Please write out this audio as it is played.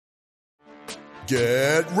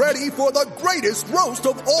Get ready for the greatest roast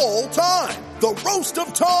of all time, the Roast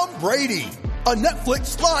of Tom Brady, a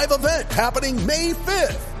Netflix live event happening May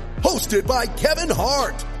 5th. Hosted by Kevin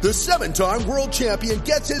Hart, the 7-time world champion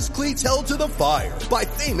gets his cleats held to the fire by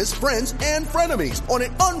famous friends and frenemies on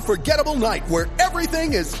an unforgettable night where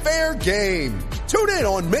everything is fair game. Tune in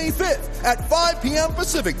on May 5th at 5 p.m.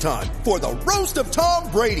 Pacific time for the Roast of Tom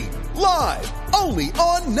Brady, live only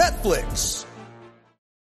on Netflix.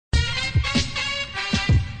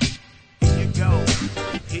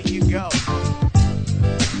 Here you go.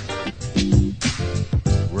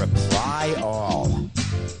 Reply all.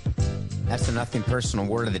 That's the nothing personal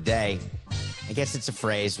word of the day. I guess it's a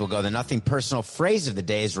phrase. We'll go the nothing personal phrase of the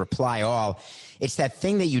day is reply all. It's that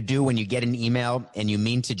thing that you do when you get an email and you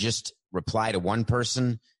mean to just reply to one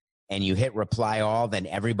person and you hit reply all, then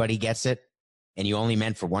everybody gets it and you only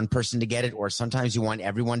meant for one person to get it. Or sometimes you want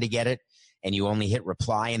everyone to get it and you only hit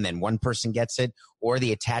reply and then one person gets it. Or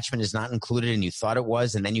the attachment is not included and you thought it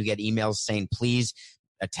was, and then you get emails saying, please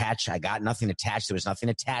attach. I got nothing attached. There was nothing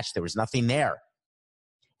attached. There was nothing there.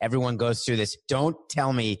 Everyone goes through this. Don't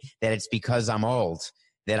tell me that it's because I'm old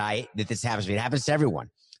that this happens to me. It happens to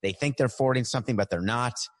everyone. They think they're forwarding something, but they're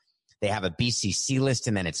not. They have a BCC list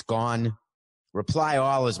and then it's gone. Reply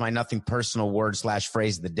all is my nothing personal word /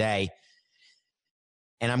 phrase of the day.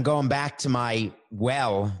 And I'm going back to my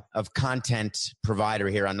well of content provider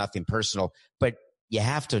here on Nothing Personal, but you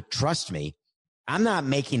have to trust me. I'm not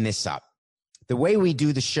making this up. The way we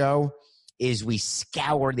do the show is we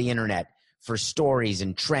scour the internet for stories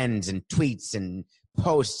and trends and tweets and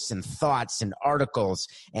posts and thoughts and articles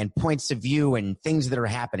and points of view and things that are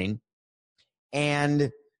happening. And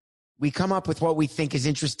we come up with what we think is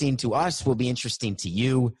interesting to us, will be interesting to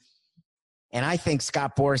you. And I think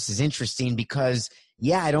Scott Boras is interesting because,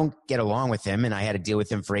 yeah, I don't get along with him and I had to deal with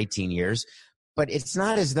him for 18 years, but it's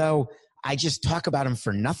not as though I just talk about him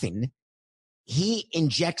for nothing. He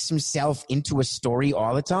injects himself into a story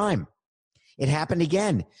all the time. It happened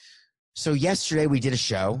again. So yesterday we did a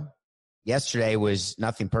show. Yesterday was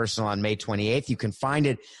Nothing Personal on May 28th. You can find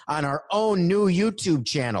it on our own new YouTube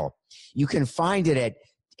channel. You can find it at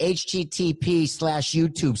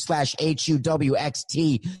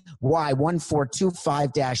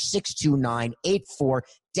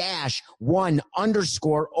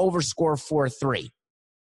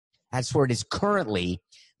That's where it is currently.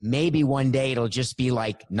 Maybe one day it'll just be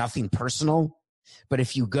like Nothing Personal. But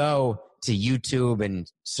if you go to YouTube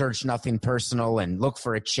and search Nothing Personal and look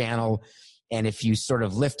for a channel, and if you sort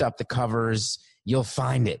of lift up the covers, you'll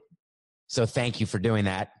find it. So thank you for doing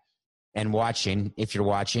that and watching. If you're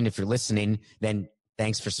listening, then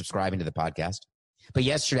thanks for subscribing to the podcast. But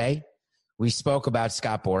yesterday we spoke about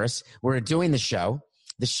Scott Boras. We're doing the show.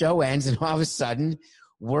 The show ends and all of a sudden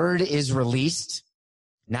word is released.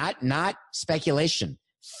 Not speculation.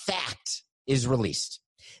 Fact is released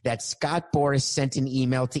that Scott Boras sent an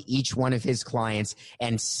email to each one of his clients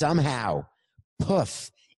and somehow,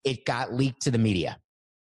 poof, it got leaked to the media.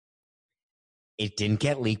 It didn't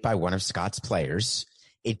get leaked by one of Scott's players.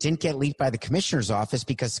 It didn't get leaked by the commissioner's office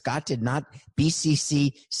because Scott did not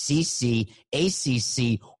BCC, CC,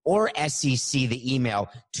 ACC, or SEC the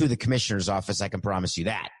email to the commissioner's office. I can promise you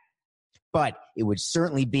that. But it would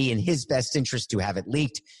certainly be in his best interest to have it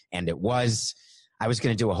leaked, and it was. I was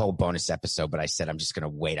going to do a whole bonus episode, but I said I'm just going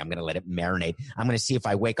to wait. I'm going to let it marinate. I'm going to see if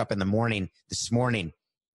I wake up in the morning this morning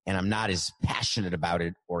and I'm not as passionate about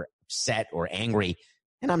it or upset or angry.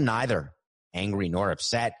 And I'm neither angry nor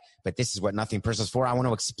upset, but this is what Nothing Personal is for. I want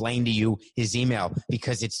to explain to you his email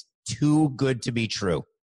because it's too good to be true.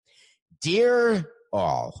 Dear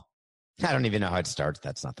all, I don't even know how it starts.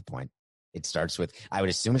 That's not the point. It starts with, I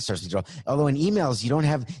would assume it starts with, although in emails, you don't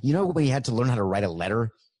have, when you had to learn how to write a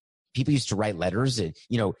letter, people used to write letters,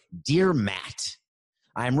 Dear Matt,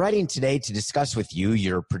 I'm writing today to discuss with you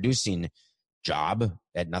your producing job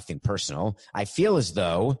at Nothing Personal. I feel as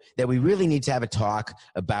though that we really need to have a talk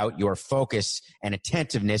about your focus and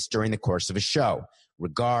attentiveness during the course of a show.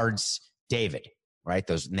 Regards, David, right?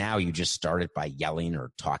 Now you just start it by yelling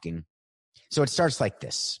or talking. So it starts like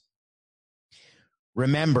this.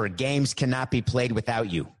 Remember, games cannot be played without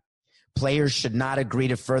you. Players should not agree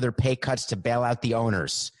to further pay cuts to bail out the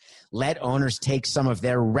owners. Let owners take some of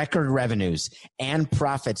their record revenues and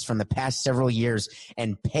profits from the past several years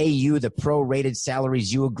and pay you the prorated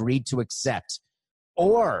salaries you agreed to accept.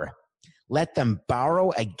 Or let them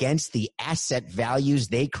borrow against the asset values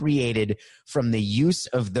they created from the use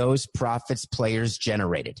of those profits players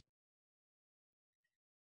generated.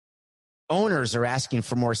 Owners are asking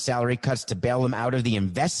for more salary cuts to bail them out of the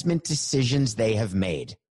investment decisions they have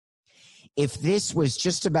made. If this was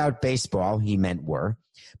just about baseball, he meant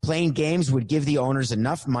Playing games would give the owners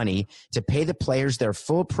enough money to pay the players their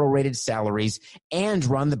full prorated salaries and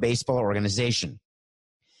run the baseball organization.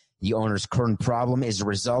 The owners' current problem is a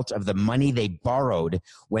result of the money they borrowed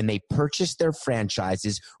when they purchased their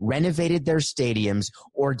franchises, renovated their stadiums,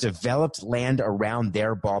 or developed land around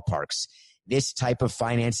their ballparks. This type of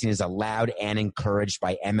financing is allowed and encouraged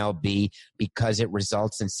by MLB because it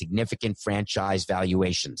results in significant franchise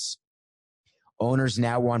valuations. Owners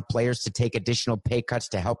now want players to take additional pay cuts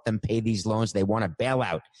to help them pay these loans. They want a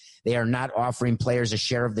bailout. They are not offering players a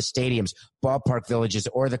share of the stadiums, ballpark villages,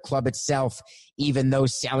 or the club itself, even though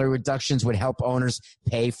salary reductions would help owners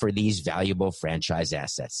pay for these valuable franchise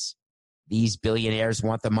assets. These billionaires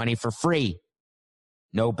want the money for free.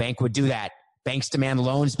 No bank would do that. Banks demand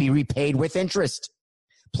loans be repaid with interest.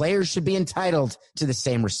 Players should be entitled to the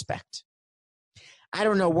same respect. I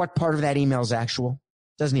don't know what part of that email is actual.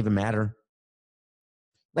 Doesn't even matter.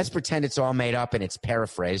 Let's pretend it's all made up and it's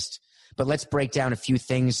paraphrased, but let's break down a few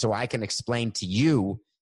things so I can explain to you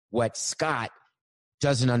what Scott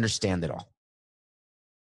doesn't understand at all.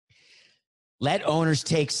 Let owners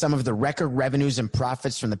take some of the record revenues and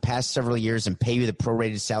profits from the past several years and pay you the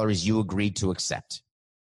prorated salaries you agreed to accept.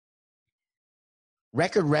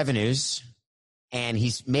 Record revenues, and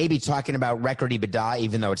he's maybe talking about record EBITDA,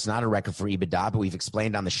 even though it's not a record for EBITDA, but we've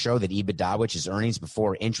explained on the show that EBITDA, which is earnings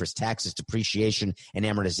before interest, taxes, depreciation, and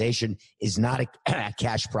amortization, is not a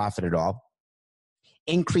cash profit at all.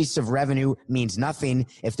 Increase of revenue means nothing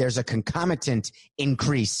if there's a concomitant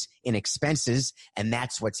increase in expenses, and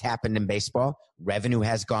that's what's happened in baseball. Revenue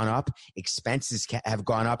has gone up, expenses have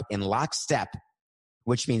gone up in lockstep,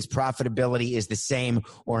 which means profitability is the same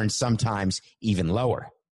or in sometimes even lower.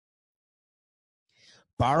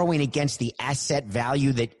 Borrowing against the asset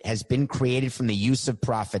value that has been created from the use of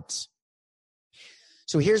profits.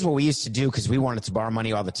 So here's what we used to do because we wanted to borrow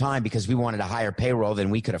money all the time because we wanted a higher payroll than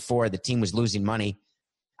we could afford. The team was losing money.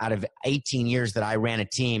 Out of 18 years that I ran a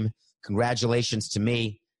team, congratulations to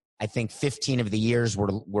me. I think 15 of the years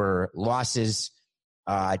were losses.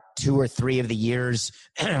 2 or 3 of the years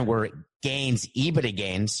were gains, EBITDA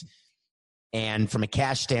gains. And from a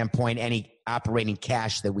cash standpoint, any operating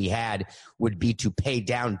cash that we had would be to pay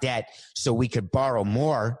down debt so we could borrow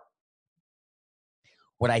more.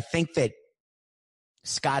 What I think that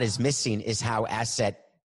Scott is missing is how asset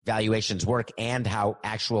valuations work and how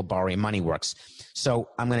actual borrowing money works. So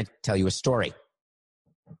I'm going to tell you a story.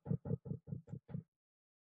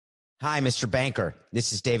 Hi, Mr. Banker.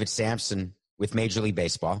 This is David Sampson with Major League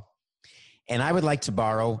Baseball. And I would like to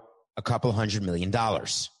borrow a couple $100 million.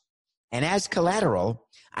 And as collateral,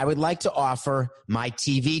 I would like to offer my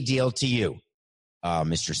TV deal to you.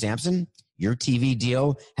 Mr. Sampson, your TV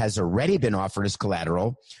deal has already been offered as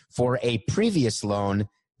collateral for a previous loan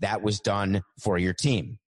that was done for your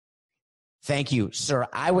team. Thank you, sir.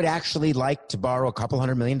 I would actually like to borrow a couple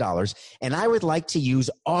 $100 million, and I would like to use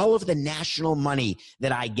all of the national money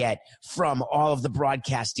that I get from all of the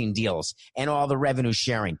broadcasting deals and all the revenue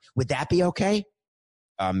sharing. Would that be okay?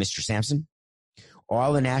 Mr. Sampson?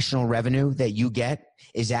 All the national revenue that you get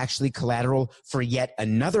is actually collateral for yet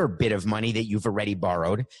another bit of money that you've already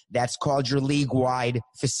borrowed. That's called your league-wide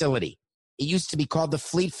facility. It used to be called the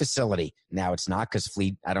Fleet Facility. Now it's not because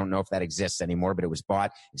Fleet, I don't know if that exists anymore, but it was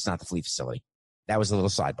bought. It's not the Fleet Facility. That was a little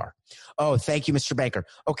sidebar. Oh, thank you, Mr. Banker.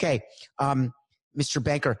 Okay, Mr.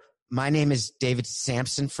 Banker, my name is David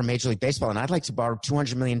Sampson from Major League Baseball, and I'd like to borrow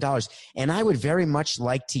 $200 million. And I would very much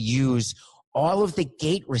like to use all of the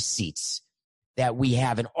gate receipts that we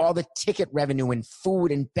have and all the ticket revenue and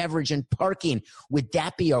food and beverage and parking. Would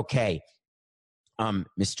that be okay?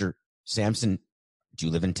 Mr. Sampson, do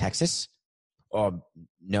you live in Texas?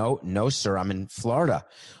 No, sir. I'm in Florida.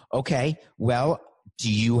 Okay. Well,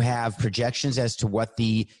 do you have projections as to what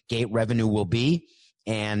the gate revenue will be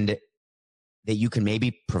and that you can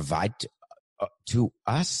maybe provide to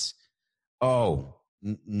us? Oh,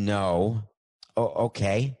 no. Oh,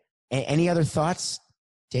 okay. Any other thoughts,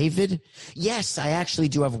 David? Yes, I actually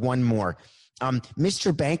do have one more.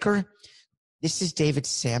 Mr. Banker, this is David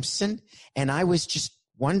Sampson, and I was just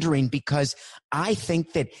wondering because I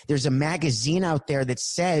think that there's a magazine out there that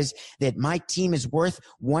says that my team is worth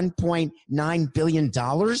 $1.9 billion.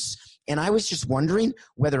 And I was just wondering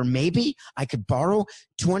whether maybe I could borrow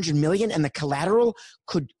 $200 million and the collateral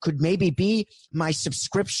could maybe be my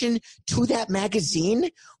subscription to that magazine.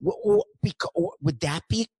 Would that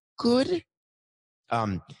be good?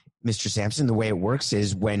 Mr. Sampson, the way it works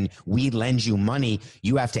is when we lend you money,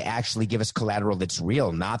 you have to actually give us collateral that's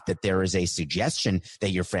real, not that there is a suggestion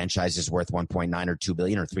that your franchise is worth 1.9 or 2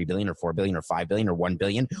 billion or 3 billion or 4 billion or 5 billion or 1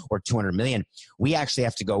 billion or 200 million. We actually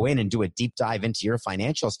have to go in and do a deep dive into your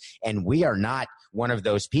financials, and we are not one of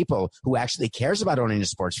those people who actually cares about owning a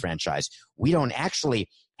sports franchise. We don't actually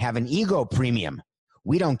have an ego premium.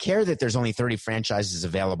 We don't care that there's only 30 franchises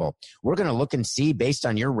available. We're going to look and see based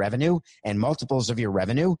on your revenue and multiples of your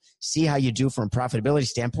revenue, see how you do from a profitability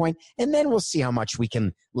standpoint, and then we'll see how much we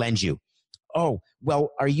can lend you. Oh,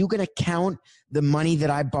 well, are you going to count the money that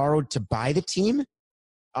I borrowed to buy the team?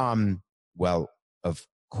 Well, of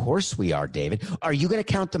course we are, David. Are you going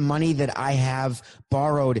to count the money that I have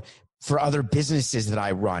borrowed for other businesses that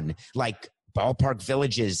I run, like ballpark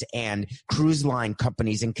villages and cruise line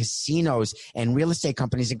companies and casinos and real estate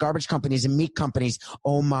companies and garbage companies and meat companies?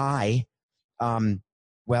 Oh my.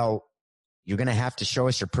 Well, you're going to have to show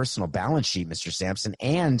us your personal balance sheet, Mr. Sampson,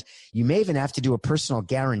 and you may even have to do a personal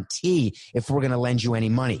guarantee if we're going to lend you any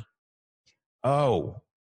money. Oh,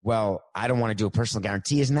 well, I don't want to do a personal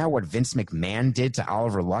guarantee. Isn't that what Vince McMahon did to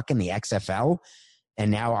Oliver Luck in the XFL? And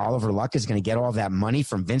now Oliver Luck is going to get all that money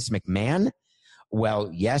from Vince McMahon? Well,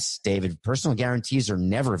 yes, David, personal guarantees are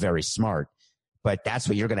never very smart, but that's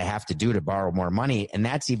what you're going to have to do to borrow more money. And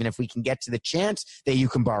that's even if we can get to the chance that you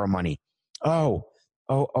can borrow money. Oh,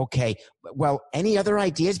 okay. Well, any other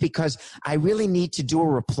ideas? Because I really need to do a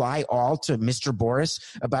reply all to Mr. Boris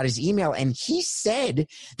about his email. And he said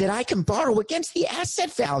that I can borrow against the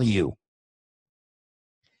asset value.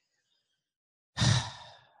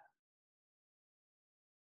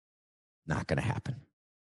 Not going to happen.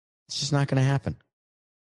 It's just not going to happen.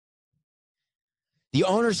 The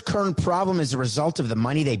owner's current problem is a result of the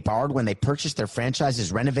money they borrowed when they purchased their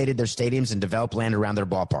franchises, renovated their stadiums, and developed land around their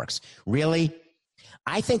ballparks. Really?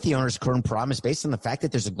 I think the owner's current problem is based on the fact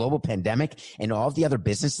that there's a global pandemic and all of the other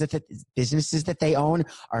businesses that they own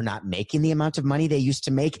are not making the amount of money they used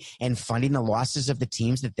to make and funding the losses of the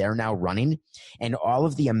teams that they're now running, and all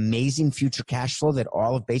of the amazing future cash flow that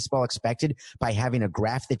all of baseball expected by having a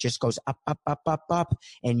graph that just goes up, up, up, up, up,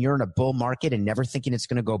 and you're in a bull market and never thinking it's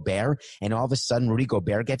going to go bear, and all of a sudden Rudy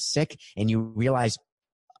Gobert gets sick and you realize,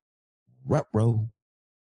 ruh-roh,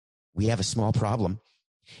 we have a small problem.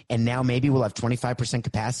 And now maybe we'll have 25%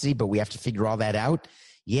 capacity, but we have to figure all that out.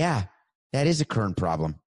 Yeah, that is a current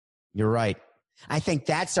problem. You're right. I think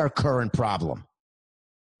that's our current problem.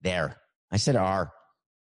 There. I said R.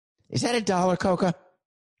 Is that $1, Coca?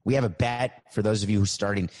 We have a bet for those of you who are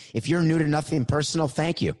starting. If you're new to Nothing Personal,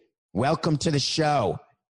 thank you. Welcome to the show.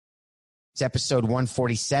 It's episode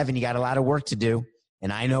 147. You got a lot of work to do,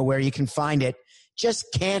 and I know where you can find it. Just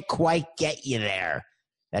can't quite get you there.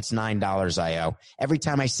 That's $9 I owe. Every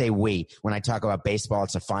time I say we, when I talk about baseball,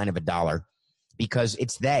 it's a fine of $1 because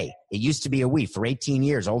it's they. It used to be a we. For 18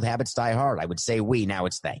 years, old habits die hard. I would say we, now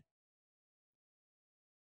it's they.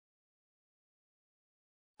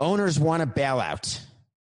 Owners want a bailout.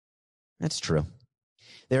 That's true.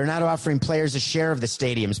 They're not offering players a share of the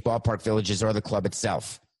stadiums, ballpark villages, or the club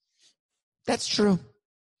itself. That's true.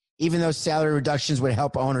 Even though salary reductions would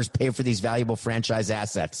help owners pay for these valuable franchise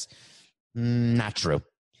assets. Not true.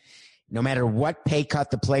 No matter what pay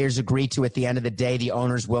cut the players agree to at the end of the day, the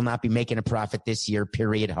owners will not be making a profit this year,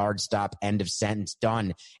 period, hard stop, end of sentence,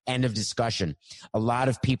 done, end of discussion. A lot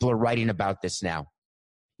of people are writing about this now.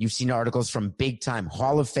 You've seen articles from big-time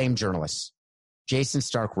Hall of Fame journalists. Jason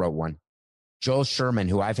Stark wrote one. Joel Sherman,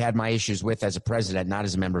 who I've had my issues with as a president, not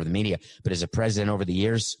as a member of the media, but as a president over the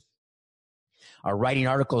years, are writing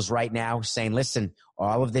articles right now saying, listen,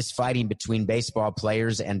 all of this fighting between baseball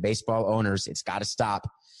players and baseball owners, it's got to stop.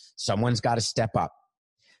 Someone's got to step up.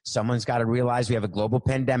 Someone's got to realize we have a global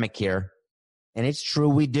pandemic here. And it's true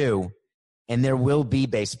we do. And there will be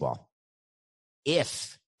baseball.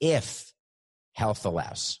 If health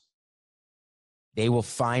allows. They will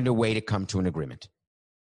find a way to come to an agreement.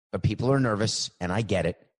 But people are nervous, and I get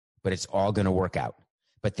it, but it's all going to work out.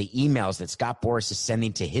 But the emails that Scott Boras is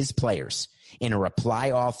sending to his players in a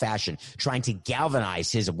reply-all fashion, trying to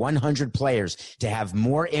galvanize his 100 players to have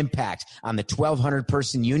more impact on the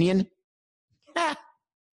 1,200-person union,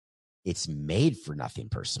 it's made for Nothing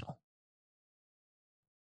Personal.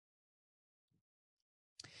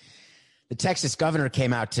 The Texas governor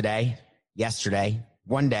came out yesterday,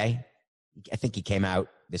 one day. I think he came out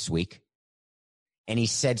this week. And he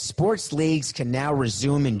said sports leagues can now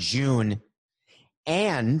resume in June.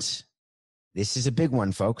 And this is a big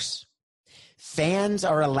one, folks. Fans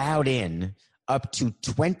are allowed in up to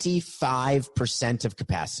 25% of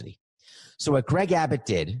capacity. So what Greg Abbott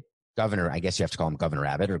did, Governor, I guess you have to call him Governor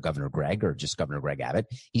Abbott or Governor Greg or just Governor Greg Abbott.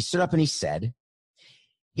 He stood up and he said,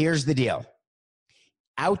 here's the deal.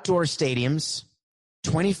 Outdoor stadiums,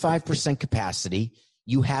 25% capacity.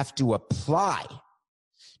 You have to apply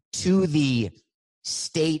to the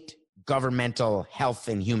state governmental health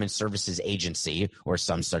and human services agency or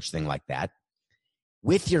some such thing like that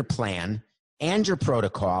with your plan. and your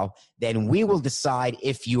protocol, then we will decide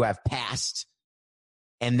if you have passed,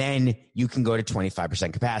 and then you can go to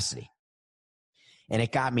 25% capacity. And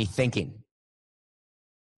it got me thinking.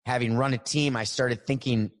 Having run a team, I started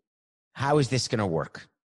thinking, how is this going to work?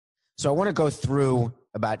 So I want to go through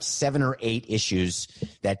about 7 or 8 issues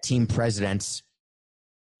that team presidents,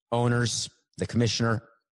 owners, the commissioner,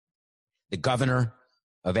 the governor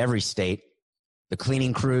of every state, the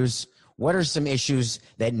cleaning crews, what are some issues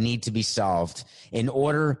that need to be solved in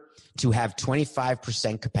order to have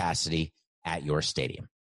 25% capacity at your stadium?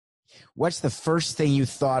 What's the first thing you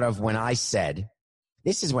thought of when I said,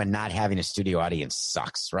 this is when not having a studio audience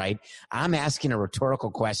sucks, right? I'm asking a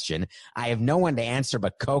rhetorical question. I have no one to answer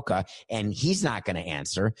but Coca, and he's not going to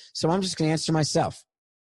answer, so I'm just going to answer myself.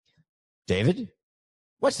 David,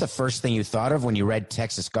 what's the first thing you thought of when you read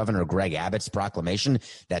Texas Governor Greg Abbott's proclamation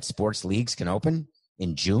that sports leagues can open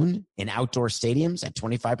in June in outdoor stadiums at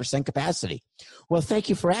 25% capacity? Well, thank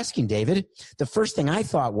you for asking, David. The first thing I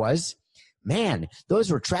thought was, man, those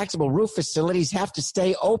retractable roof facilities have to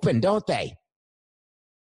stay open, don't they?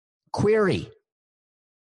 Query,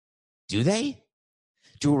 do they?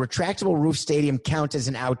 Do a retractable roof stadium count as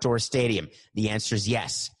an outdoor stadium? The answer is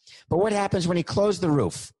yes. But what happens when you close the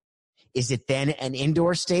roof? Is it then an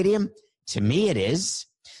indoor stadium? To me, it is.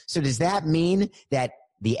 So does that mean that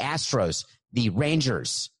the Astros, the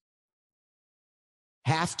Rangers,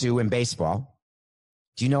 have to in baseball?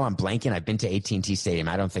 Do you know I'm blanking? I've been to AT&T Stadium.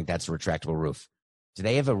 I don't think that's a retractable roof. Do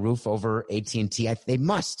they have a roof over AT&T? They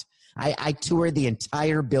must. I toured the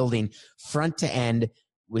entire building front to end,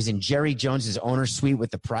 was in Jerry Jones's owner's suite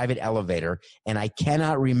with the private elevator, and I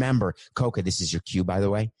cannot remember. Coca, this is your cue, by the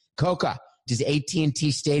way. Coca, does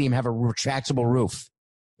AT&T Stadium have a retractable roof?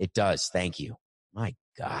 It does. Thank you. My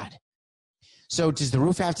God. So does the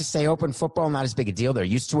roof have to stay open? Football, not as big a deal. They're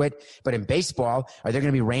used to it. But in baseball, are there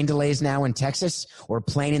going to be rain delays now in Texas or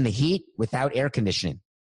playing in the heat without air conditioning?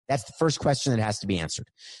 That's the first question that has to be answered.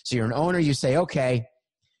 So you're an owner. You say, okay,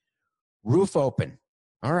 roof open.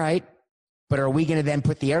 All right. But are we going to then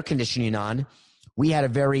put the air conditioning on? We had a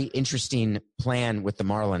very interesting plan with the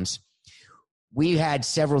Marlins. We had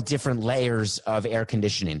several different layers of air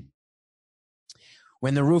conditioning.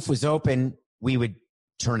 When the roof was open, we would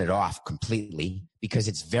turn it off completely because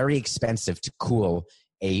it's very expensive to cool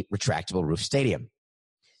a retractable roof stadium.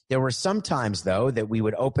 There were some times, though, that we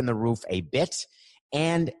would open the roof a bit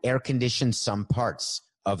and air condition some parts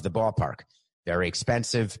of the ballpark. Very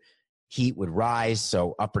expensive. Heat would rise,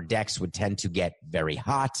 so upper decks would tend to get very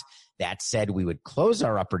hot. That said, we would close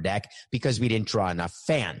our upper deck because we didn't draw enough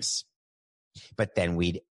fans. But then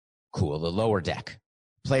we'd cool the lower deck.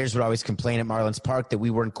 Players would always complain at Marlins Park that we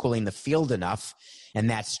weren't cooling the field enough, and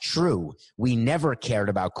that's true. We never cared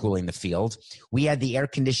about cooling the field. We had the air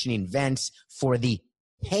conditioning vents for the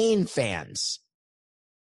paying fans,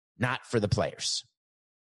 not for the players.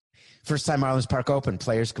 First time Marlins Park opened,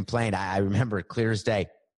 players complained. I remember it clear as day.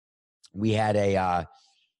 We had a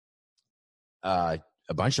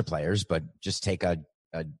bunch of players, but just take a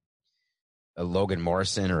Logan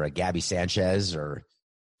Morrison or a Gabby Sanchez or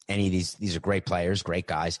any of these are great players, great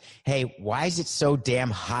guys. Hey, why is it so damn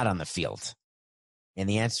hot on the field? And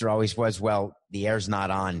the answer always was, well, the air's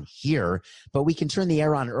not on here, but we can turn the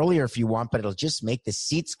air on earlier if you want, but it'll just make the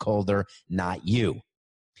seats colder, not you.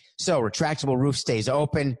 So retractable roof stays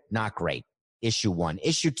open, not great. Issue 1.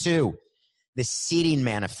 Issue 2, the seating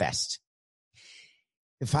manifest.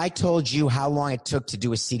 If I told you how long it took to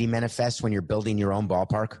do a seating manifest when you're building your own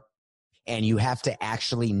ballpark, and you have to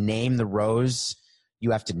actually name the rows,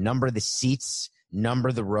 you have to number the seats,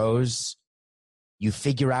 number the rows, you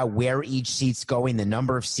figure out where each seat's going, the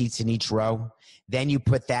number of seats in each row, then you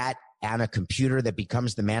put that on a computer that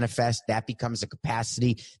becomes the manifest, that becomes a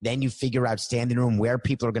capacity, then you figure out standing room, where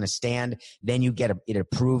people are going to stand, then you get it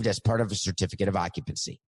approved as part of a certificate of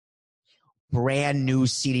occupancy. Brand new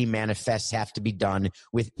seating manifests have to be done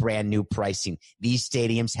with brand new pricing. These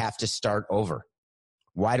stadiums have to start over.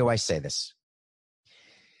 Why do I say this?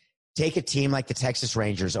 Take a team like the Texas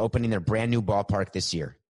Rangers opening their brand new ballpark this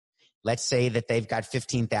year. Let's say that they've got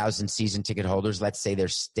 15,000 season ticket holders. Let's say their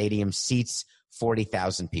stadium seats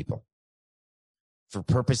 40,000 people. For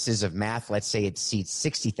purposes of math, let's say it seats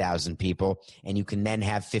 60,000 people, and you can then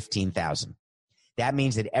have 15,000. That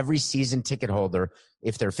means that every season ticket holder,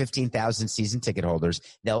 if there are 15,000 season ticket holders,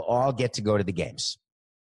 they'll all get to go to the games.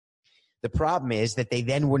 The problem is that they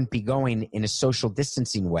then wouldn't be going in a social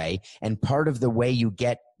distancing way, and part of the way you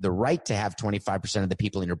get the right to have 25% of the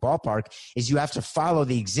people in your ballpark is you have to follow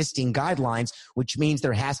the existing guidelines, which means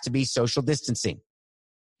there has to be social distancing,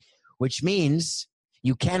 which means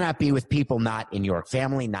You cannot be with people not in your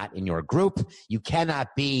family, not in your group. You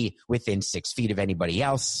cannot be within 6 feet of anybody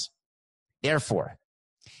else. Therefore,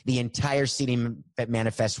 the entire seating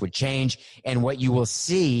manifest would change. And what you will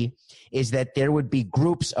see is that there would be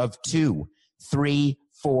groups of 2, 3,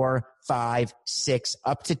 4, 5, 6,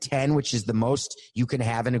 up to 10, which is the most you can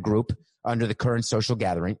have in a group under the current social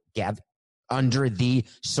under the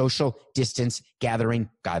social distance gathering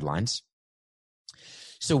guidelines.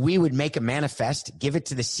 So we would make a manifest, give it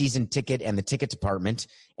to the season ticket and the ticket department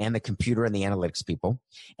and the computer and the analytics people,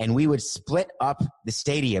 and we would split up the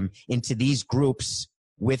stadium into these groups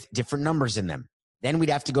with different numbers in them. Then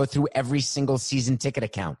we'd have to go through every single season ticket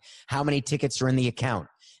account. How many tickets are in the account?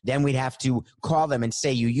 Then we'd have to call them and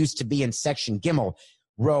say, you used to be in section Gimel,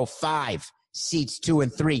 row 5, seats 2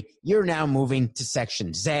 and 3. You're now moving to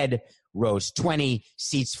section Z, rows 20,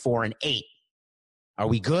 seats 4 and 8. Are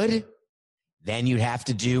we good? Then you'd have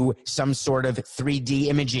to do some sort of 3D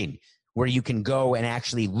imaging where you can go and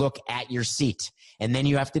actually look at your seat. And then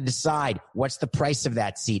you have to decide, what's the price of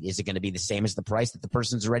that seat? Is it going to be the same as the price that the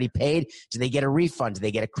person's already paid? Do they get a refund? Do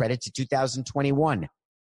they get a credit to 2021?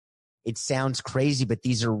 It sounds crazy, but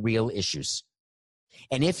these are real issues.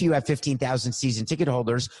 And if you have 15,000 season ticket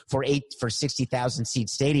holders for 60,000 seat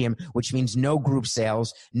stadium, which means no group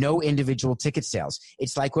sales, no individual ticket sales.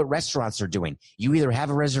 It's like what restaurants are doing. You either have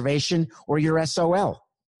a reservation or you're SOL.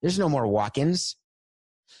 There's no more walk-ins.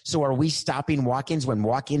 So are we stopping walk-ins when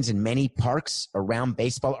walk-ins in many parks around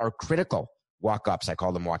baseball are critical? Walk-ups, I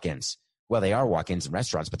call them walk-ins. Well, they are walk-ins in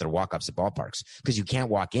restaurants, but they're walk-ups at ballparks because you can't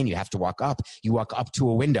walk in. You have to walk up. You walk up to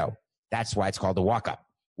a window. That's why it's called a walk-up.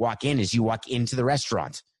 Walk in is you walk into the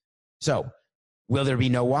restaurant. So will there be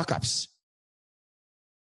no walk-ups?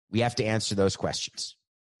 We have to answer those questions.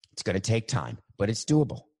 It's going to take time, but it's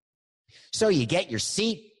doable. So you get your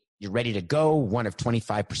seat. You're ready to go, one of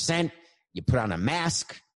 25%. You put on a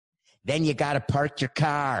mask. Then you got to park your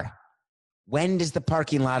car. When does the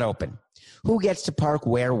parking lot open? Who gets to park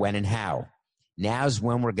where, when, and how? Now's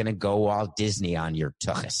when we're going to go all Disney on your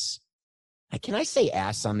tuchus. Can I say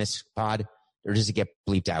ass on this pod? Or does it get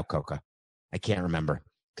bleeped out, Coca? I can't remember.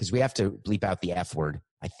 Because we have to bleep out the F word,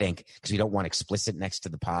 I think, because we don't want explicit next to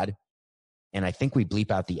the pod. And I think we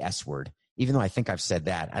bleep out the S word, even though I think I've said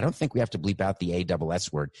that. I don't think we have to bleep out the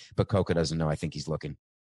ASS word, but Coca doesn't know. I think he's looking.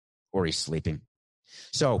 Or he's sleeping.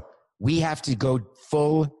 So we have to go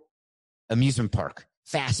full amusement park,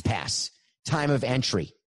 fast pass, time of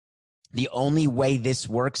entry. The only way this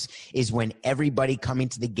works is when everybody coming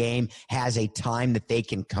to the game has a time that they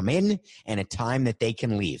can come in and a time that they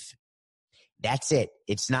can leave. That's it.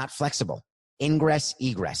 It's not flexible. Ingress,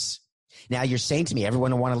 egress. Now you're saying to me,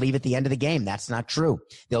 everyone will want to leave at the end of the game. That's not true.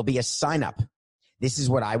 There'll be a sign up. This is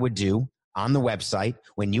what I would do on the website.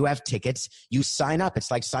 When you have tickets, you sign up.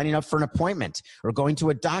 It's like signing up for an appointment or going to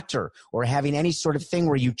a doctor or having any sort of thing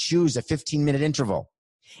where you choose a 15-minute interval.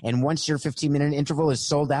 And once your 15-minute interval is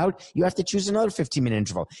sold out, you have to choose another 15-minute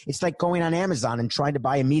interval. It's like going on Amazon and trying to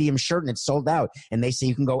buy a medium shirt and it's sold out. And they say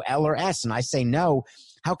you can go L or S. And I say, no,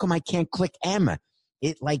 how come I can't click M?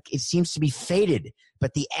 It seems to be faded,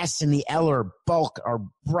 but the S and the L are bulk, are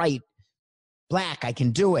bright black. I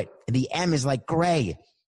can do it. And the M is like gray.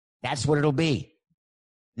 That's what it'll be.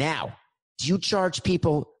 Now, do you charge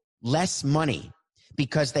people less money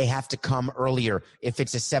because they have to come earlier? If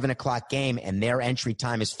it's a 7:00 game and their entry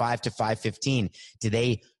time is 5 to 5:15, do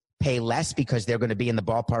they pay less because they're going to be in the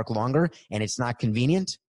ballpark longer and it's not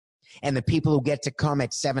convenient? And the people who get to come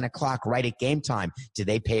at 7:00 right at game time, do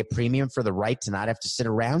they pay a premium for the right to not have to sit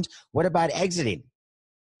around? What about exiting?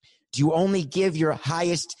 Do you only give your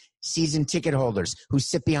highest season ticket holders who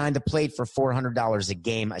sit behind the plate for $400 a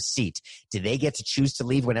game a seat? Do they get to choose to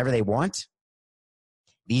leave whenever they want?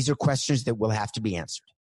 These are questions that will have to be answered.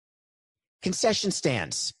 Concession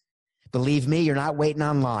stands. Believe me, you're not waiting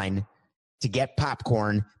online to get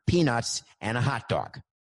popcorn, peanuts, and a hot dog.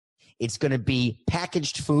 It's going to be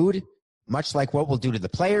packaged food, much like what we'll do to the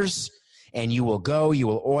players, and you will go, you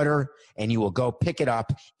will order, and you will go pick it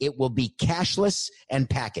up. It will be cashless and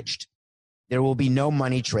packaged. There will be no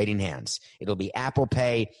money trading hands. It'll be Apple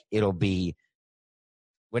Pay. It'll be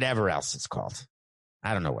whatever else it's called.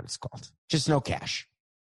 I don't know what it's called. Just no cash.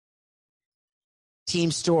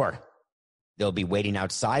 Team store. They'll be waiting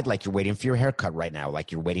outside like you're waiting for your haircut right now,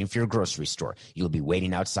 like you're waiting for your grocery store. You'll be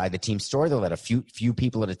waiting outside the team store. They'll let a few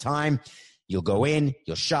people at a time. You'll go in,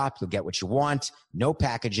 you'll shop, you'll get what you want. No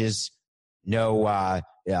packages, no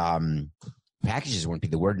packages wouldn't be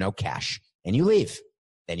the word, no cash. And you leave.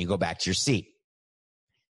 Then you go back to your seat.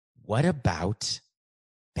 What about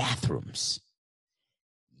bathrooms?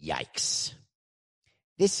 Yikes.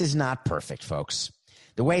 This is not perfect, folks.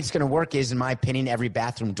 The way it's going to work is, in my opinion, every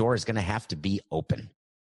bathroom door is going to have to be open,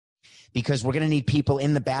 because we're going to need people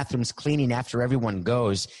in the bathrooms cleaning after everyone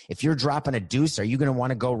goes. If you're dropping a deuce, are you going to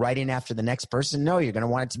want to go right in after the next person? No, you're going to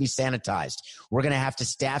want it to be sanitized. We're going to have to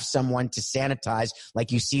staff someone to sanitize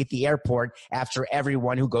like you see at the airport after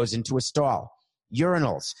everyone who goes into a stall.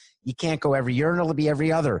 Urinals. You can't go every urinal. It'll be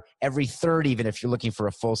every other, every third, even if you're looking for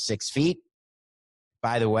a full 6 feet.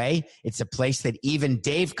 By the way, it's a place that even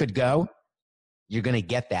Dave could go. You're going to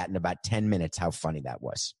get that in about 10 minutes, how funny that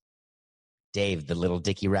was. Dave, the Little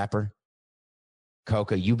Dicky rapper.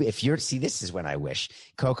 Coca, this is when I wish.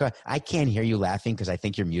 Coca, I can't hear you laughing because I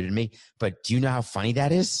think you're muted me, but do you know how funny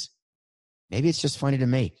that is? Maybe it's just funny to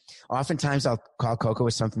me. Oftentimes I'll call Coca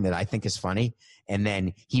with something that I think is funny, and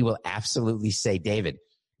then he will absolutely say, David,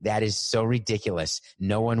 that is so ridiculous.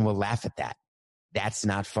 No one will laugh at that. That's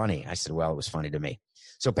not funny. I said, well, it was funny to me.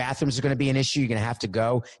 So bathrooms are going to be an issue. You're going to have to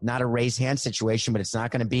go. Not a raise hand situation, but it's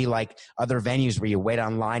not going to be like other venues where you wait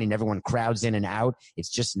online and everyone crowds in and out. It's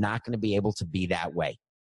just not going to be able to be that way.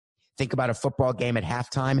 Think about a football game at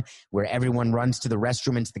halftime where everyone runs to the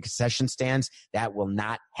restroom into the concession stands. That will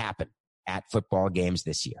not happen at football games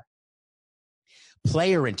this year.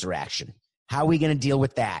 Player interaction. How are we going to deal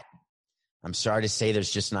with that? I'm sorry to say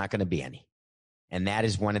there's just not going to be any. And that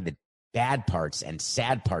is one of the bad parts and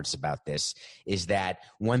sad parts about this, is that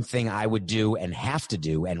one thing I would do and have to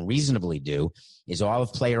do and reasonably do is all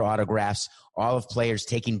of player autographs, all of players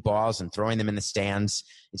taking balls and throwing them in the stands.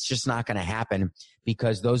 It's just not going to happen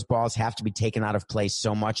because those balls have to be taken out of play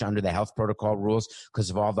so much under the health protocol rules because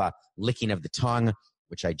of all the licking of the tongue,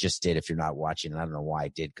 which I just did if you're not watching. And I don't know why I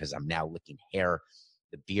did, because I'm now licking hair.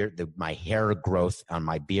 The beard, my hair growth on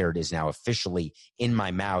my beard is now officially in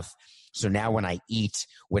my mouth. So now when I eat,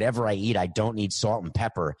 whatever I eat, I don't need salt and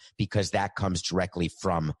pepper because that comes directly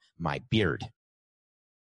from my beard.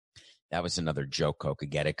 That was another joke, Coca.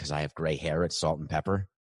 Get it? Because I have gray hair. It's salt and pepper.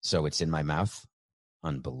 So it's in my mouth.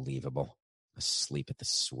 Unbelievable. Asleep at the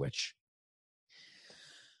switch.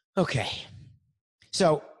 Okay.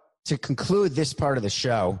 So to conclude this part of the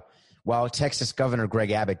show, while Texas Governor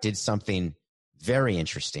Greg Abbott did something very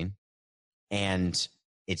interesting, and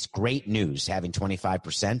it's great news having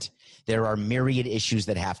 25%. There are myriad issues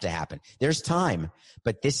that have to happen. There's time,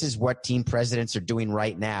 but this is what team presidents are doing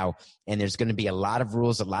right now. And there's going to be a lot of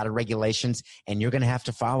rules, a lot of regulations, and you're going to have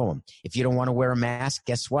to follow them. If you don't want to wear a mask,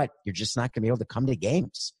 guess what? You're just not going to be able to come to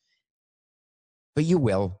games. But you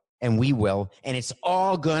will, and we will, and it's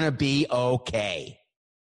all going to be okay.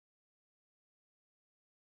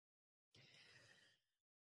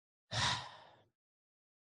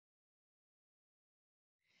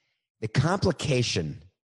 The complication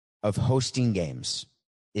of hosting games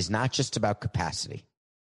is not just about capacity.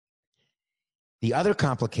 The other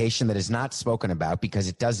complication that is not spoken about because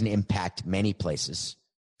it doesn't impact many places,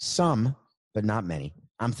 some, but not many.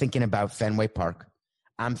 I'm thinking about Fenway Park.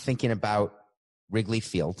 I'm thinking about Wrigley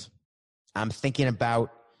Field. I'm thinking about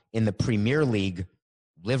in the Premier League,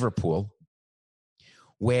 Liverpool,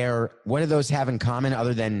 where what do those have in common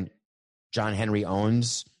other than John Henry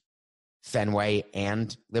owns Fenway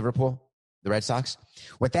and Liverpool, the Red Sox?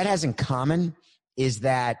 What that has in common is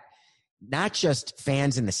that not just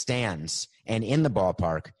fans in the stands and in the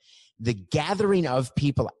ballpark, the gathering of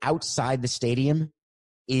people outside the stadium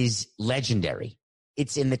is legendary.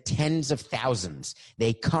 It's in the tens of thousands.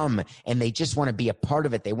 They come and they just want to be a part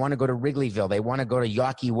of it. They want to go to Wrigleyville. They want to go to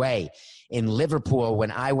Yawkey Way. In Liverpool,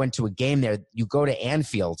 when I went to a game there, you go to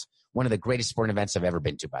Anfield, one of the greatest sporting events I've ever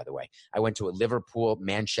been to, by the way. I went to a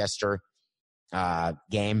Liverpool-Manchester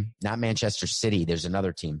game, not Manchester City. There's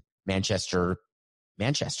another team, Manchester.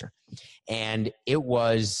 And it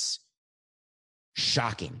was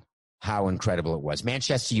shocking how incredible it was.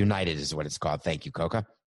 Manchester United is what it's called. Thank you, Coca.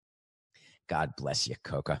 God bless you,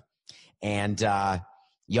 Coca. And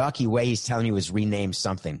Yawkey Way, he's telling me, was renamed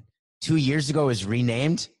something. 2 years ago it was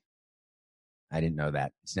renamed. I didn't know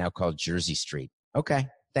that. It's now called Jersey Street. Okay,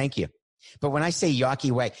 thank you. But when I say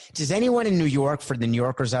Yawkey Way, does anyone in New York, for the New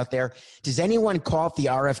Yorkers out there, does anyone call it the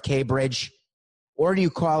RFK Bridge? Or do you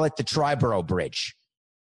call it the Triborough Bridge?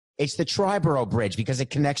 It's the Triborough Bridge because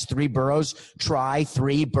it connects three boroughs.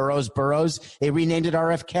 Three boroughs. They renamed it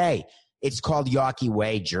RFK. It's called Yawkey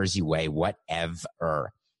Way, Jersey Way,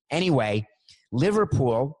 whatever. Anyway,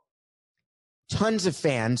 Liverpool, tons of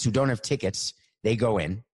fans who don't have tickets, they go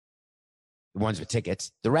in. The ones with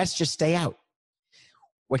tickets. The rest just stay out.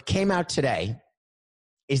 What came out today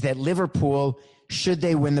is that Liverpool, should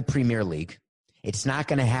they win the Premier League, it's not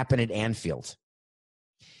going to happen at Anfield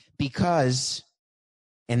because,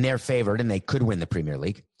 and they're favored and they could win the Premier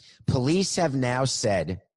League, police have now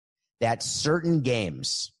said that certain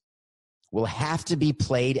games will have to be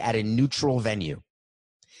played at a neutral venue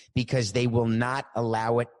because they will not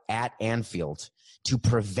allow it at Anfield to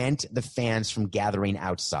prevent the fans from gathering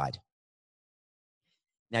outside.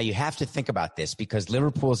 Now, you have to think about this because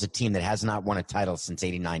Liverpool is a team that has not won a title since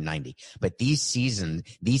 89-90. But these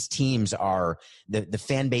teams are, the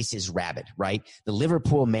fan base is rabid, right? The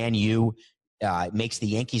Liverpool Man U makes the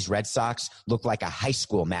Yankees Red Sox look like a high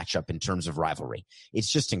school matchup in terms of rivalry. It's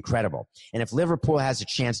just incredible. And if Liverpool has a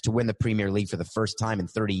chance to win the Premier League for the first time in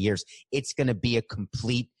 30 years, it's going to be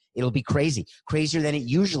it'll be crazy, crazier than it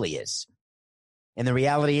usually is. And the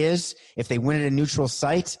reality is, if they win at a neutral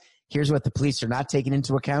site, here's what the police are not taking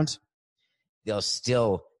into account. They'll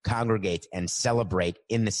still congregate and celebrate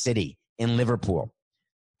in the city, in Liverpool.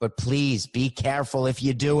 But please be careful if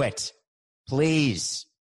you do it. Please.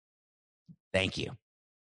 Thank you.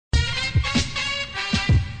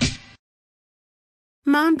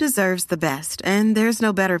 Mom deserves the best, and there's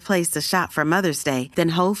no better place to shop for Mother's Day than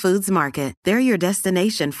Whole Foods Market. They're your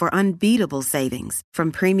destination for unbeatable savings,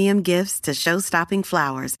 from premium gifts to show-stopping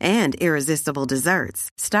flowers and irresistible desserts.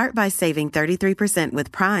 Start by saving 33%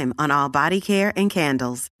 with Prime on all body care and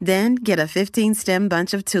candles. Then get a 15-stem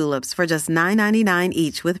bunch of tulips for just $9.99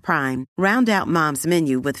 each with Prime. Round out Mom's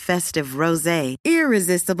menu with festive rosé,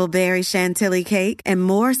 irresistible berry chantilly cake, and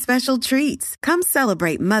more special treats. Come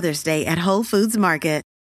celebrate Mother's Day at Whole Foods Market.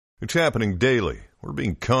 It's happening daily. We're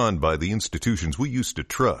being conned by the institutions we used to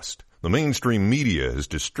trust. The mainstream media is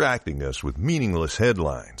distracting us with meaningless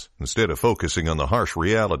headlines instead of focusing on the harsh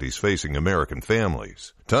realities facing American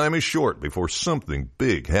families. Time is short before something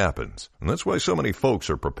big happens, and that's why so many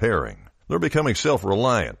folks are preparing. They're becoming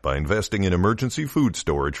self-reliant by investing in emergency food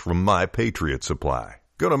storage from My Patriot Supply.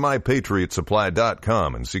 Go to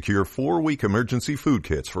MyPatriotSupply.com and secure 4-week emergency food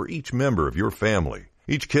kits for each member of your family.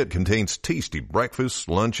 Each kit contains tasty breakfasts,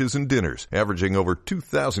 lunches, and dinners, averaging over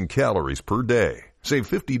 2,000 calories per day. Save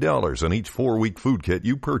 $50 on each 4-week food kit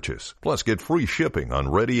you purchase. Plus, get free shipping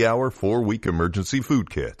on Ready Hour 4-week emergency food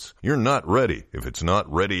kits. You're not ready if it's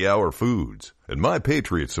not Ready Hour foods. At My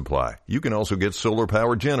Patriot Supply, you can also get solar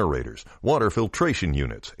power generators, water filtration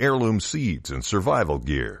units, heirloom seeds, and survival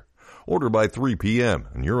gear. Order by 3 p.m.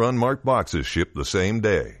 and your unmarked boxes ship the same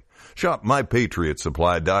day. Shop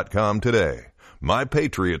MyPatriotSupply.com today.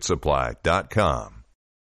 MyPatriotSupply.com.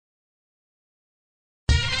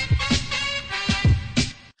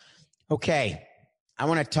 Okay, I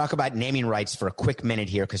want to talk about naming rights for a quick minute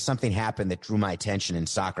here because something happened that drew my attention in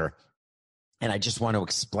soccer, and I just want to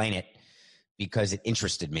explain it because it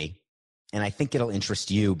interested me, and I think it'll interest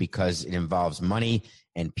you because it involves money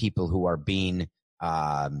and people who are being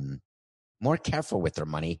more careful with their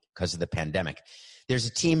money because of the pandemic. There's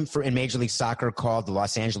a team in Major League Soccer called the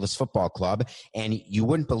Los Angeles Football Club, and you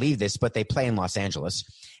wouldn't believe this, but they play in Los Angeles,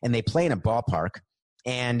 and they play in a ballpark,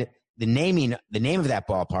 and the name of that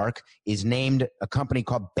ballpark is named a company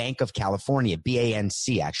called Banc of California,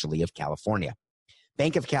 B-A-N-C, actually, of California.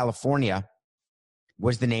 Banc of California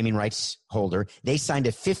was the naming rights holder. They signed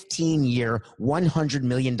a 15-year, $100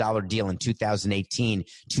 million deal in 2018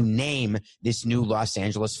 to name this new Los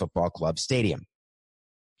Angeles Football Club stadium.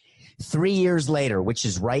 3 years later, which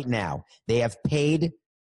is right now, they have paid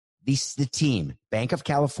the team, Banc of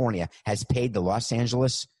California, has paid the Los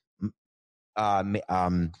Angeles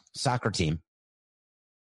soccer team,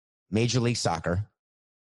 Major League Soccer,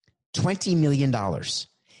 $20 million.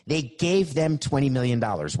 They gave them $20 million.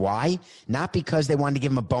 Why? Not because they wanted to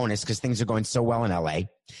give them a bonus because things are going so well in LA.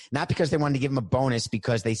 Not because they wanted to give them a bonus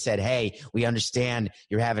because they said, hey, we understand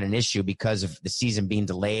you're having an issue because of the season being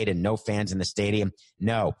delayed and no fans in the stadium.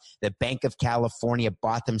 No, the Banc of California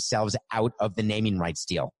bought themselves out of the naming rights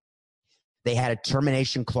deal. They had a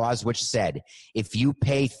termination clause which said, if you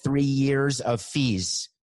pay 3 years of fees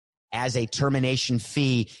as a termination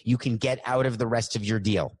fee, you can get out of the rest of your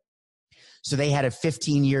deal. So they had a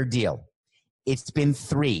 15-year deal. It's been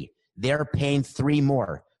 3. They're paying 3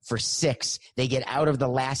 more for 6. They get out of the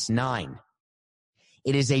last 9.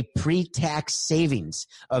 It is a pre-tax savings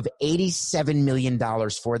of $87 million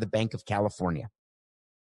for the Banc of California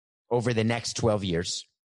over the next 12 years.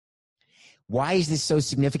 Why is this so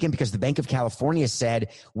significant? Because the Banc of California said,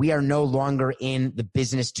 we are no longer in the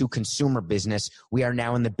business to consumer business. We are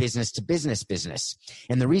now in the business to business business.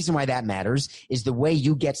 And the reason why that matters is the way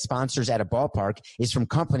you get sponsors at a ballpark is from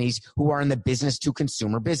companies who are in the business to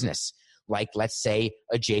consumer business. Like, let's say,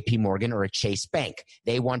 a JP Morgan or a Chase Bank.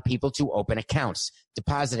 They want people to open accounts,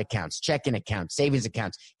 deposit accounts, checking accounts, savings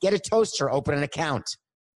accounts. Get a toaster, open an account.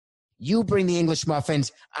 You bring the English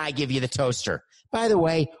muffins, I give you the toaster. By the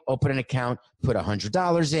way, open an account, put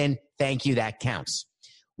 $100 in. Thank you, that counts.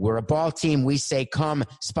 We're a ball team. We say, come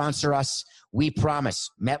sponsor us. We promise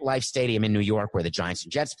MetLife Stadium in New York, where the Giants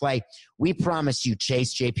and Jets play. We promise you,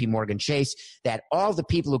 Chase, JP Morgan Chase, that all the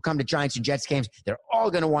people who come to Giants and Jets games, they're all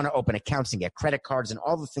going to want to open accounts and get credit cards and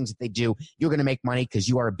all the things that they do. You're going to make money because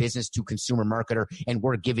you are a business to consumer marketer, and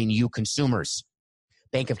we're giving you consumers.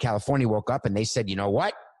 Banc of California woke up and they said, you know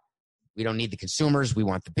what? We don't need the consumers. We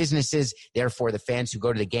want the businesses. Therefore, the fans who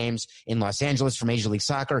go to the games in Los Angeles for Major League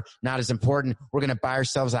Soccer, not as important. We're going to buy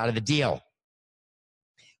ourselves out of the deal.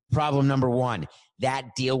 Problem number one,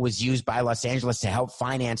 that deal was used by Los Angeles to help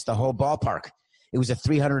finance the whole ballpark. It was a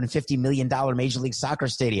 $350 million Major League Soccer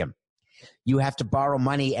stadium. You have to borrow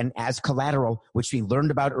money, and as collateral, which we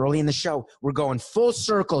learned about early in the show, we're going full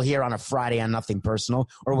circle here on a Friday on Nothing Personal,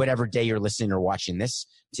 or whatever day you're listening or watching this.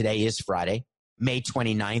 Today is Friday, May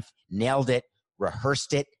 29th. Nailed it,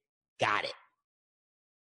 rehearsed it, got it.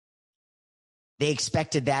 They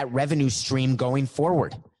expected that revenue stream going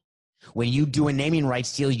forward. When you do a naming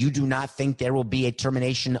rights deal, you do not think there will be a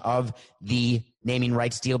termination of the naming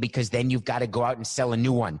rights deal, because then you've got to go out and sell a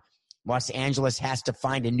new one. Los Angeles has to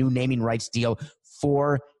find a new naming rights deal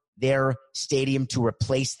for their stadium to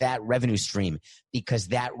replace that revenue stream, because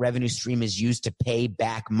that revenue stream is used to pay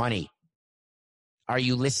back money. Are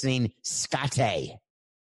you listening, Scotty?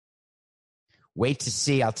 Wait to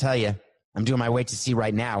see, I'll tell you. I'm doing my wait to see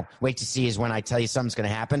right now. Wait to see is when I tell you something's going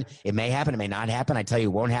to happen. It may happen. It may not happen. I tell you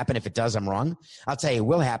it won't happen. If it does, I'm wrong. I'll tell you it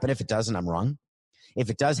will happen. If it doesn't, I'm wrong. If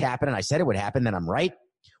it does happen and I said it would happen, then I'm right.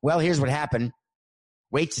 Well, here's what happened.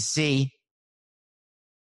 Wait to see.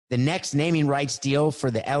 The next naming rights deal for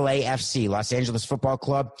the LAFC, Los Angeles Football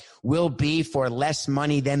Club, will be for less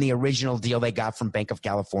money than the original deal they got from Banc of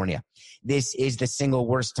California. This is the single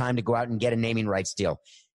worst time to go out and get a naming rights deal.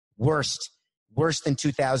 Worse than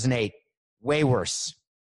 2008. Way worse.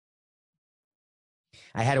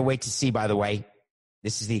 I had to wait to see, by the way.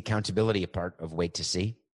 This is the accountability part of wait to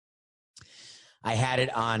see. I had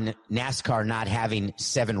it on NASCAR not having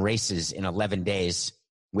 7 races in 11 days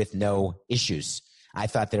with no issues. I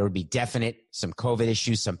thought there would be some COVID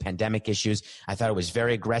issues, some pandemic issues. I thought it was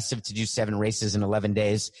very aggressive to do 7 races in 11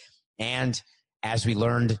 days. And as we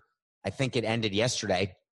learned, I think it ended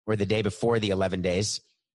yesterday or the day before the 11 days.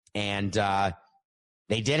 And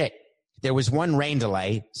they did it. There was one rain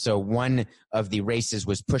delay, so one of the races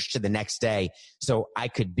was pushed to the next day. So I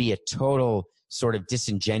could be a total sort of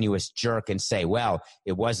disingenuous jerk and say, well,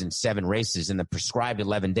 it wasn't 7 races in the prescribed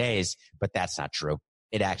 11 days, but that's not true.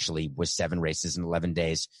 It actually was 7 races in 11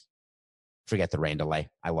 days. Forget the rain delay.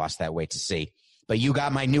 I lost that wait to see. But you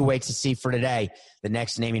got my new wait to see for today. The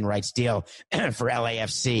next naming rights deal for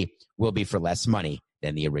LAFC will be for less money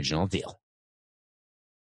than the original deal.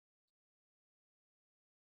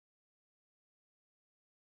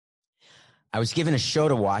 I was given a show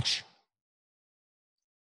to watch.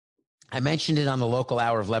 I mentioned it on the local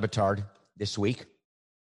hour of Le Batard this week,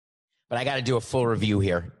 but I got to do a full review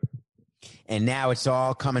here. And now it's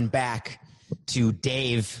all coming back to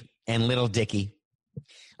Dave and Little Dicky.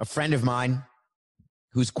 A friend of mine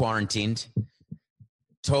who's quarantined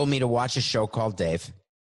told me to watch a show called Dave.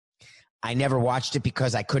 I never watched it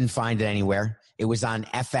because I couldn't find it anywhere. It was on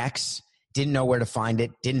FX. Didn't know where to find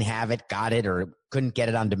it, didn't have it, got it, or couldn't get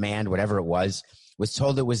it on demand, whatever it was. Was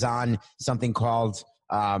told it was on something called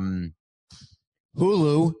Hulu.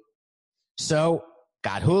 So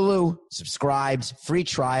got Hulu, subscribed, free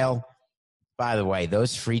trial. By the way,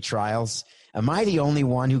 those free trials, am I the only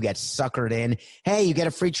one who gets suckered in? Hey, you get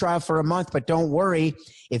a free trial for a month, but don't worry.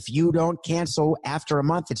 If you don't cancel after a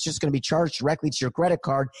month, it's just going to be charged directly to your credit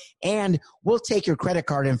card, and we'll take your credit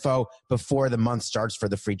card info before the month starts for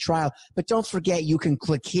the free trial. But don't forget, you can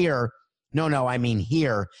click here. No, I mean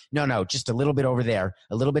here. No, just a little bit over there,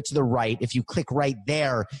 a little bit to the right. If you click right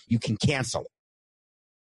there, you can cancel.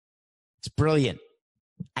 It's brilliant.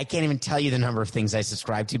 I can't even tell you the number of things I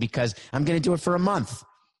subscribe to because I'm going to do it for a month,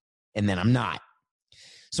 and then I'm not.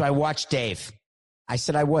 So I watched Dave. I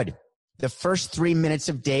said I would. The first 3 minutes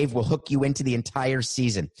of Dave will hook you into the entire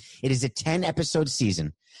season. It is a 10-episode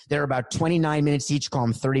season. They're about 29 minutes each. Call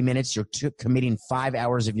them 30 minutes. You're committing 5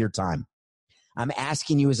 hours of your time. I'm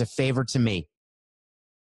asking you as a favor to me.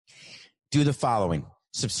 Do the following.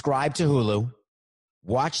 Subscribe to Hulu.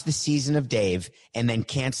 Watch the season of Dave, and then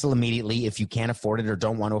cancel immediately if you can't afford it or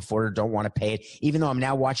don't want to afford it or don't want to pay it. Even though I'm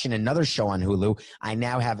now watching another show on Hulu, I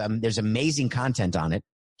now have there's amazing content on it,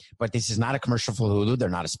 but this is not a commercial for Hulu. They're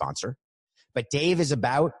not a sponsor. But Dave is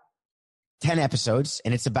about 10 episodes,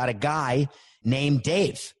 and it's about a guy named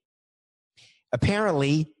Dave.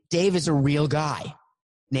 Apparently, Dave is a real guy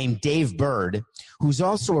named Dave Bird, who's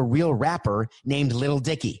also a real rapper named Little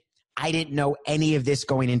Dicky. I didn't know any of this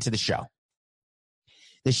going into the show.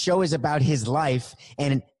 The show is about his life,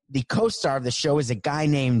 and the co-star of the show is a guy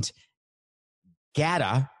named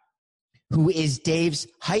Gada, who is Dave's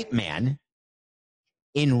hype man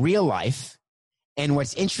in real life. And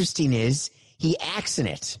what's interesting is he acts in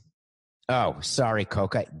it. Oh, sorry,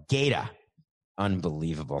 Coca. Gada.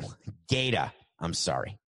 Unbelievable. Gada. I'm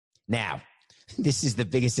sorry. Now, this is the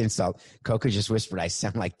biggest insult. Coca just whispered, I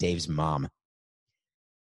sound like Dave's mom.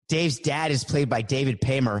 Dave's dad is played by David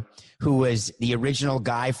Paymer, who was the original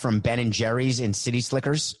guy from Ben and Jerry's and City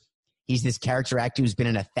Slickers. He's this character actor who's been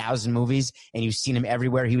in 1,000 movies, and you've seen him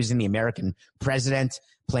everywhere. He was in The American President,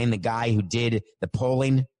 playing the guy who did the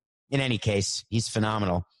polling. In any case, he's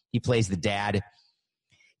phenomenal. He plays the dad.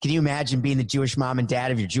 Can you imagine being the Jewish mom and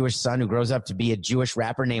dad of your Jewish son who grows up to be a Jewish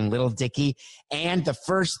rapper named Little Dicky? And the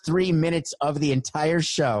first 3 minutes of the entire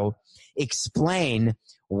show explain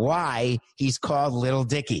why he's called Little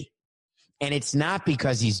Dicky. And it's not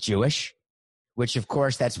because he's Jewish, which, of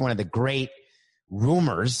course, that's one of the great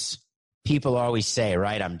rumors. People always say,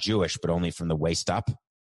 right, I'm Jewish, but only from the waist up.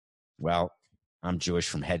 Well, I'm Jewish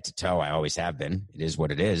from head to toe. I always have been. It is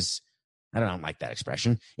what it is. I don't like that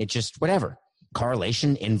expression. It's just whatever.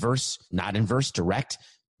 Correlation, inverse, not inverse, direct.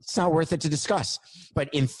 It's not worth it to discuss. But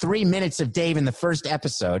in 3 minutes of Dave in the first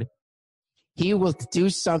episode, he will do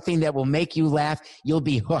something that will make you laugh. You'll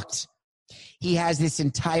be hooked. He has this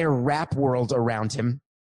entire rap world around him.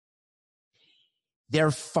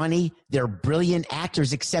 They're funny. They're brilliant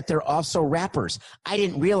actors, except they're also rappers. I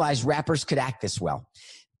didn't realize rappers could act this well.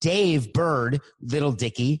 Dave Bird, Little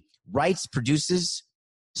Dicky, writes, produces,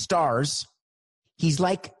 stars. He's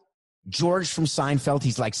like George from Seinfeld.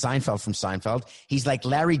 He's like Seinfeld from Seinfeld. He's like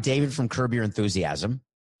Larry David from Curb Your Enthusiasm.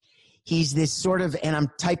 He's this sort of, and I'm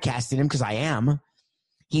typecasting him because I am.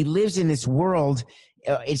 He lives in this world.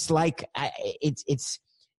 It's like, it's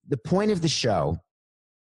the point of the show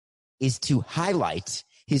is to highlight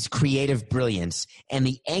his creative brilliance and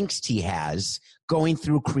the angst he has going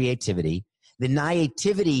through creativity, the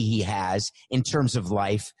naivety he has in terms of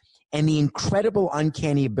life, and the incredible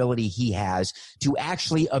uncanny ability he has to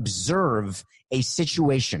actually observe a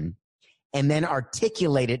situation and then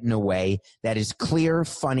articulate it in a way that is clear,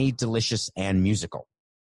 funny, delicious, and musical.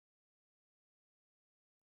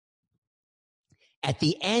 At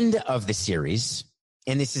the end of the series,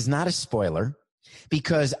 and this is not a spoiler,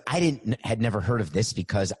 because I had never heard of this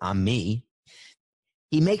because I'm me,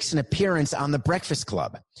 he makes an appearance on The Breakfast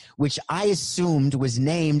Club, which I assumed was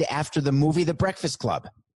named after the movie The Breakfast Club.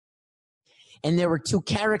 And there were two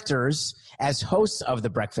characters as hosts of The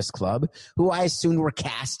Breakfast Club who I assumed were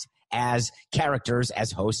cast as characters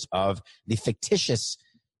as hosts of the fictitious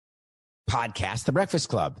podcast, The Breakfast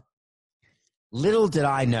Club. Little did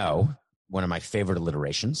I know, one of my favorite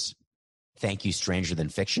alliterations, Thank You, Stranger Than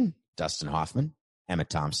Fiction, Dustin Hoffman, Emma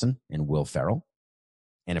Thompson, and Will Ferrell,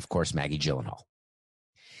 and of course, Maggie Gyllenhaal.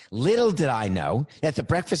 Little did I know that The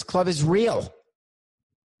Breakfast Club is real.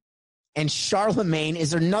 And Charlemagne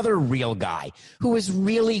is another real guy who is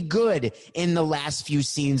really good in the last few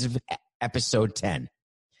scenes of episode 10.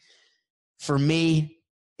 For me,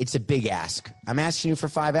 it's a big ask. I'm asking you for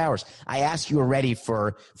 5 hours. I ask you already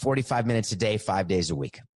for 45 minutes a day, 5 days a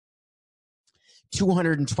week.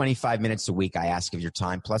 225 minutes a week I ask of your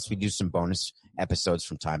time, plus we do some bonus episodes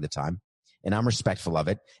from time to time, and I'm respectful of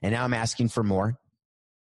it. And now I'm asking for more.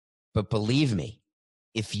 But believe me,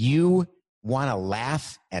 if you want to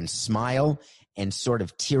laugh and smile and sort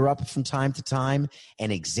of tear up from time to time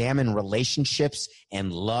and examine relationships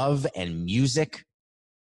and love and music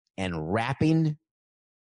and rapping,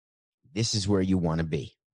 this is where you want to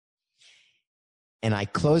be. And I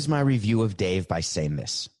close my review of Dave by saying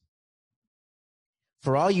this.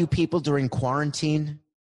 For all you people during quarantine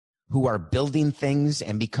who are building things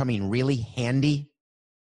and becoming really handy,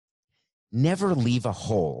 never leave a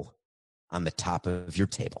hole on the top of your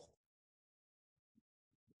table.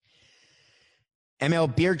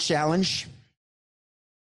 ML Beard Challenge.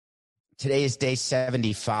 Today is day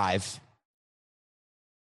 75.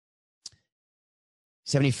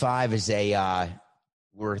 75 is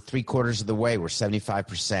we're 3/4 of the way. We're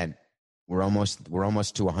 75%. We're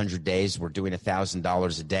almost to 100 days. We're doing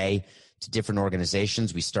 $1,000 a day to different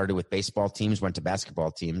organizations. We started with baseball teams, went to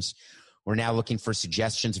basketball teams. We're now looking for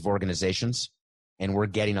suggestions of organizations, and we're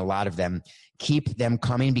getting a lot of them. Keep them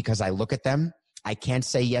coming because I look at them. I can't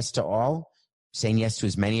say yes to all. Saying yes to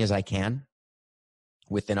as many as I can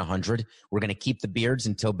within 100. We're going to keep the beards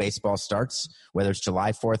until baseball starts, whether it's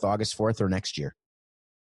July 4th, August 4th, or next year.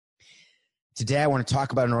 Today, I want to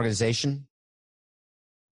talk about an organization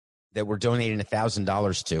that we're donating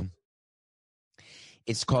 $1,000 to.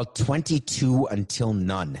 It's called 22 Until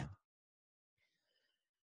None.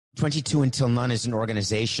 22 Until None is an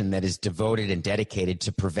organization that is devoted and dedicated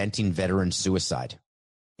to preventing veteran suicide,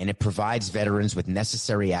 and it provides veterans with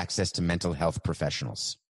necessary access to mental health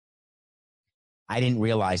professionals. I didn't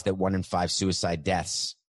realize that 1 in 5 suicide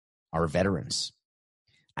deaths are veterans.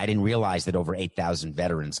 I didn't realize that over 8,000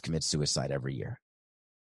 veterans commit suicide every year.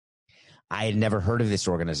 I had never heard of this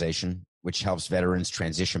organization, which helps veterans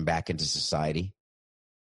transition back into society.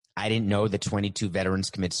 I didn't know that 22 veterans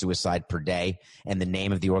commit suicide per day, and the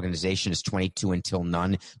name of the organization is 22 Until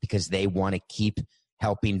None because they want to keep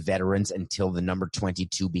helping veterans until the number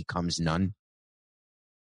 22 becomes none.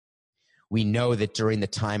 We know that during the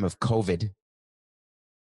time of COVID,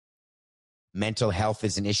 mental health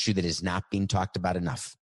is an issue that is not being talked about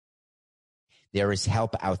enough. There is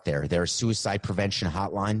help out there. There are suicide prevention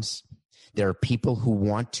hotlines. There are people who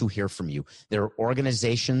want to hear from you. There are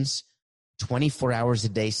organizations 24 hours a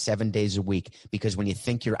day, 7 days a week, because when you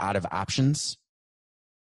think you're out of options,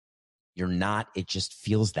 you're not. It just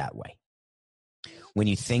feels that way. When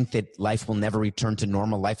you think that life will never return to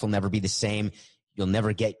normal, life will never be the same, you'll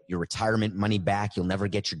never get your retirement money back, you'll never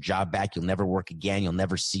get your job back, you'll never work again, you'll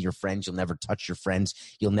never see your friends, you'll never touch your friends,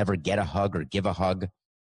 you'll never get a hug or give a hug.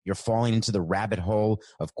 You're falling into the rabbit hole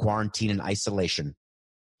of quarantine and isolation.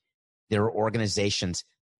 There are organizations,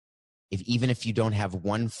 even if you don't have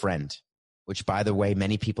one friend, which, by the way,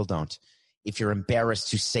 many people don't, if you're embarrassed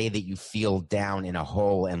to say that you feel down in a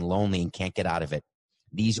hole and lonely and can't get out of it,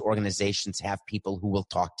 these organizations have people who will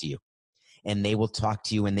talk to you. And they will talk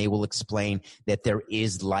to you and they will explain that there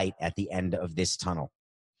is light at the end of this tunnel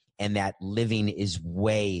and that living is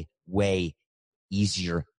way, way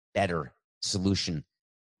easier, better solution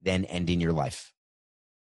than ending your life.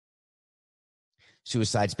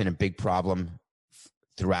 Suicide's been a big problem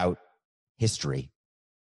throughout history.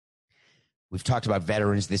 We've talked about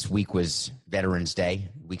veterans. This week was Veterans Day.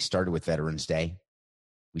 The week started with Veterans Day.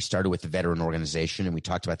 We started with the veteran organization, and we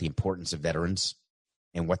talked about the importance of veterans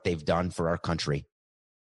and what they've done for our country.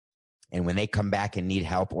 And when they come back and need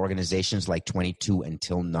help, organizations like 22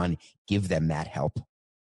 Until None give them that help.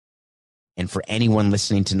 And for anyone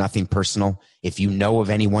listening to Nothing Personal, if you know of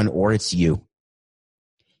anyone or it's you,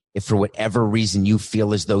 if for whatever reason you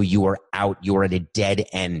feel as though you are out, you're at a dead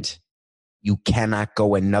end, you cannot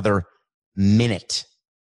go another minute,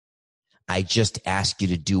 I just ask you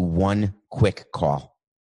to do one quick call.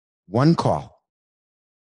 One call.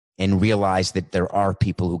 And realize that there are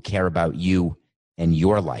people who care about you and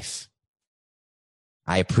your life.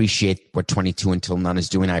 I appreciate what 22 Until None is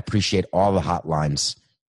doing. I appreciate all the hotlines.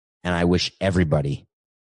 And I wish everybody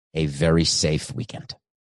a very safe weekend.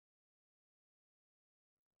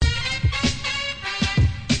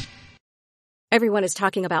 Everyone is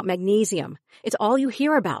talking about magnesium. It's all you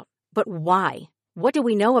hear about. But why? What do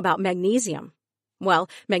we know about magnesium? Well,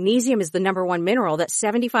 magnesium is the #1 mineral that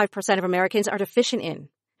 75% of Americans are deficient in.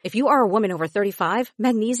 If you are a woman over 35,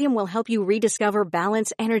 magnesium will help you rediscover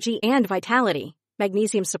balance, energy, and vitality.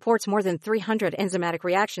 Magnesium supports more than 300 enzymatic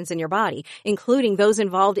reactions in your body, including those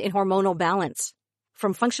involved in hormonal balance.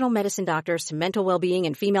 From functional medicine doctors to mental well-being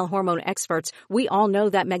and female hormone experts, we all know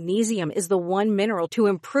that magnesium is the one mineral to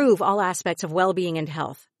improve all aspects of well-being and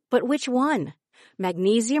health. But which one?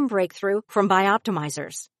 Magnesium Breakthrough from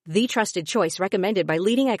Bioptimizers, the trusted choice recommended by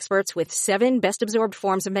leading experts with 7 best-absorbed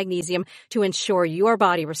forms of magnesium to ensure your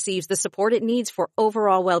body receives the support it needs for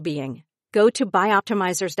overall well-being. Go to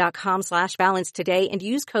bioptimizers.com/balance today and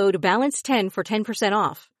use code BALANCE10 for 10%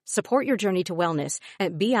 off. Support your journey to wellness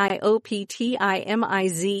at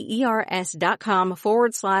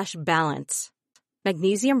bioptimizers.com/balance.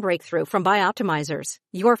 Magnesium Breakthrough from Bioptimizers,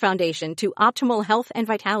 your foundation to optimal health and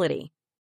vitality.